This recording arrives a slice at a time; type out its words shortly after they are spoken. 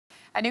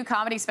A new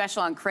comedy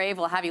special on Crave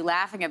will have you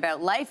laughing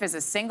about life as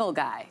a single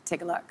guy.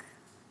 Take a look.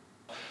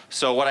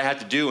 So what I had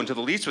to do until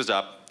the lease was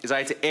up is I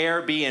had to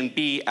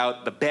Airbnb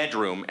out the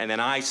bedroom, and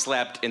then I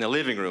slept in the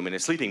living room in a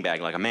sleeping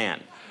bag like a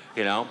man,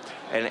 you know?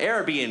 And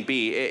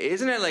Airbnb,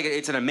 isn't it like,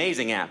 it's an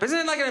amazing app? Isn't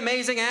it like an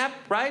amazing app,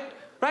 right?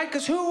 Right?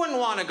 Because who wouldn't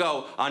want to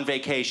go on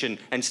vacation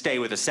and stay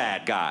with a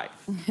sad guy?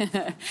 All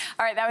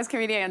right, that was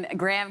comedian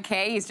Graham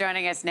Kay. He's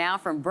joining us now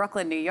from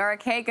Brooklyn, New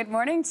York. Hey, good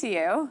morning to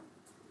you.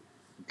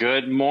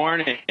 Good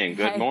morning. Good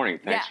Hey. morning.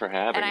 Thanks for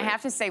having me. And I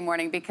have to say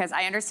morning because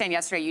I understand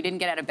yesterday you didn't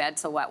get out of bed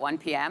till, what, 1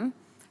 p.m.?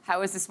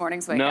 How was this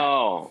morning's wake up?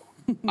 No.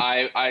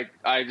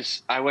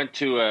 I went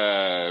to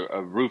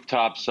a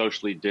rooftop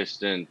socially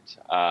distant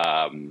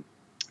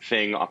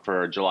thing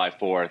for July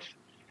 4th,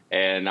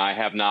 and I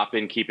have not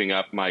been keeping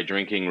up my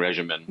drinking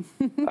regimen.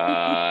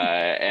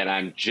 And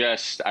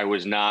I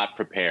was not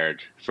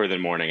prepared for the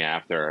morning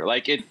after.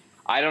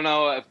 I don't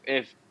know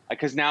if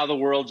because now the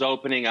world's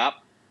opening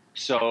up,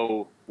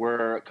 so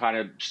we're kind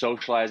of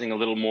socializing a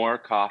little more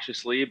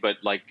cautiously, but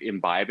like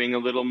imbibing a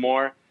little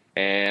more.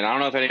 And I don't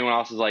know if anyone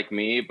else is like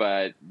me,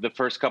 but the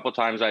first couple of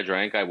times I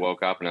drank, I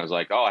woke up and I was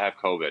like, oh, I have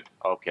COVID.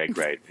 Okay,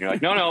 great. And you're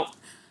like,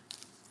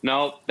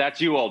 no, that's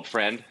you, old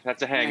friend.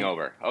 That's a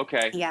hangover. Right.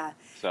 Okay. Yeah.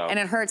 So, and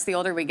it hurts the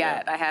older we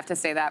get. Yeah. I have to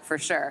say that for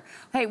sure.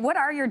 Hey, what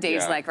are your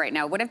days like right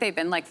now? What have they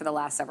been like for the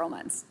last several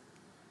months?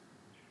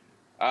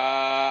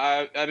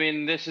 I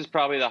mean, this is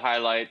probably the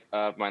highlight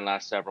of my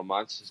last several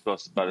months. It's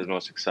about as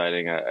most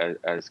exciting as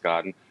it's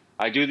gotten.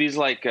 I do these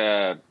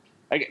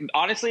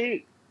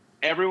honestly,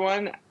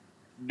 everyone,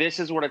 this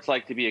is what it's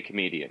like to be a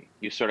comedian.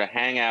 You sort of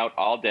hang out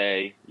all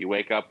day. You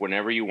wake up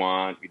whenever you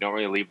want. You don't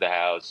really leave the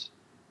house.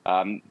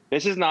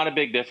 This is not a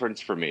big difference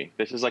for me.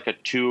 This is like a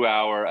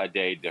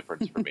 2-hour-a-day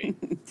difference for me,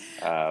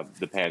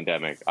 the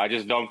pandemic. I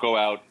just don't go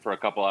out for a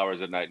couple hours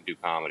at night and do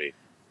comedy.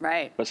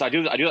 Right. But so I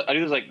do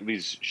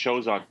these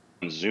shows on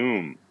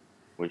Zoom,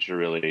 which are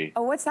really...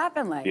 Oh, what's that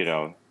been like? You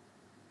know,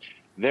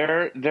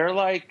 they're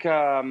like...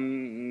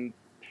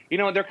 you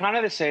know, they're kind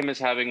of the same as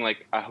having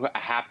like a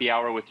happy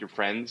hour with your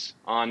friends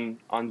on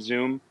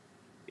Zoom.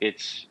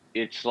 It's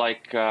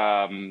like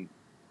a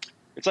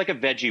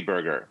veggie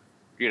burger.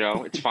 You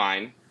know, it's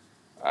fine.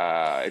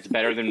 It's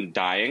better than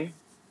dying,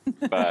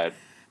 but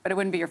it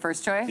wouldn't be your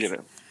first choice. You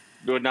know,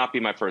 it would not be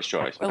my first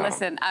choice. Well, no.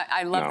 Listen,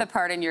 I love the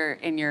part in your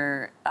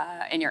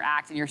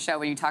act, in your show,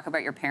 when you talk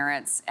about your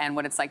parents and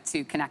what it's like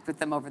to connect with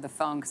them over the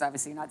phone, because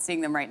obviously you're not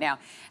seeing them right now.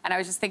 And I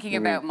was just thinking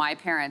about my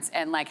parents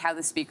and like how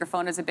the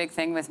speakerphone is a big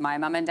thing with my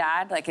mom and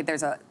dad. Like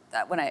there's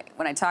when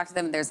I talk to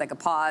them, there's like a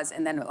pause,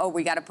 and then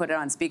we got to put it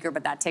on speaker,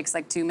 but that takes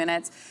like 2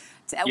 minutes.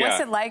 What's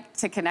it like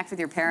to connect with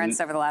your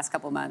parents over the last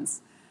couple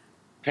months?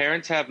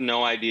 Parents have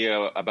no idea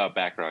about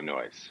background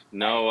noise.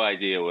 No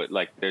idea what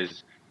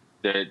there's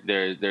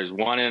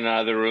one in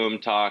another room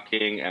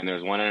talking, and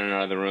there's one in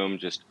another room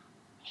just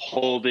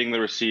holding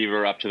the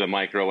receiver up to the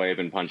microwave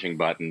and punching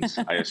buttons,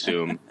 I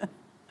assume.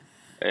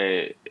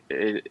 They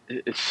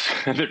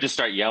just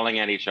start yelling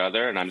at each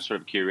other, and I'm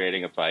sort of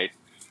curating a fight.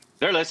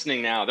 They're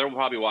listening now. They're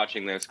probably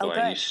watching this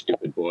going, you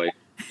stupid boy.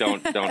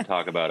 Don't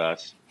talk about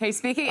us. Hey,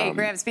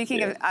 Graham,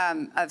 speaking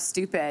of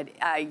stupid,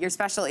 your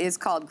special is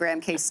called Graham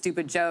K's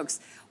Stupid Jokes.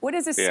 What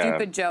is a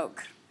stupid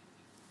joke?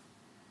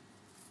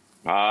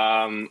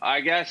 I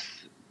guess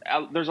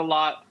there's a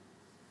lot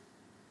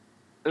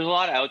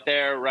out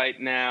there right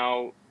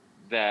now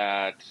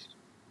that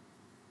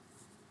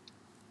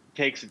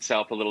takes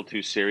itself a little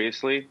too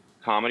seriously,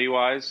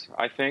 comedy-wise,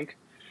 I think.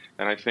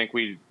 And I think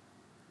we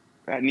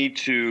need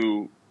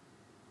to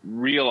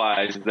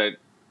realize that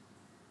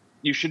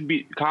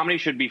comedy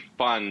should be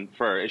fun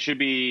it should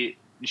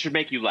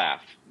make you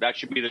laugh. That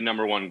should be the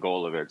 #1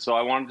 goal of it. So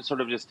I wanted to sort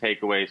of just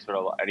take away sort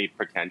of any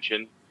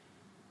pretension,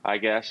 I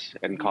guess,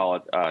 and call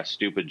it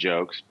stupid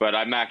jokes. But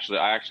I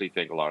actually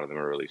think a lot of them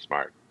are really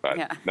smart. But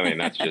I mean,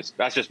 that's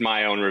just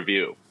my own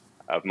review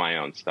of my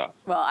own stuff.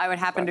 Well, I would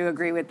happen to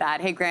agree with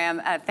that. Hey,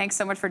 Graham, thanks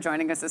so much for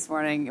joining us this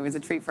morning. It was a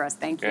treat for us.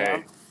 Thank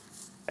you.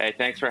 Hey,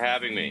 thanks for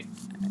having me.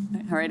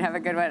 All right, have a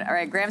good one. All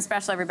right, Graham's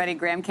special, everybody,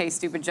 Graham K's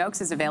Stupid Jokes,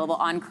 is available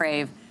on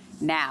Crave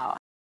now.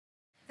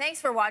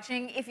 Thanks for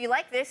watching. If you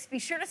like this, be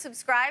sure to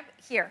subscribe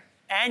here.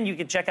 And you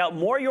can check out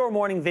more Your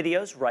Morning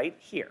videos right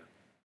here.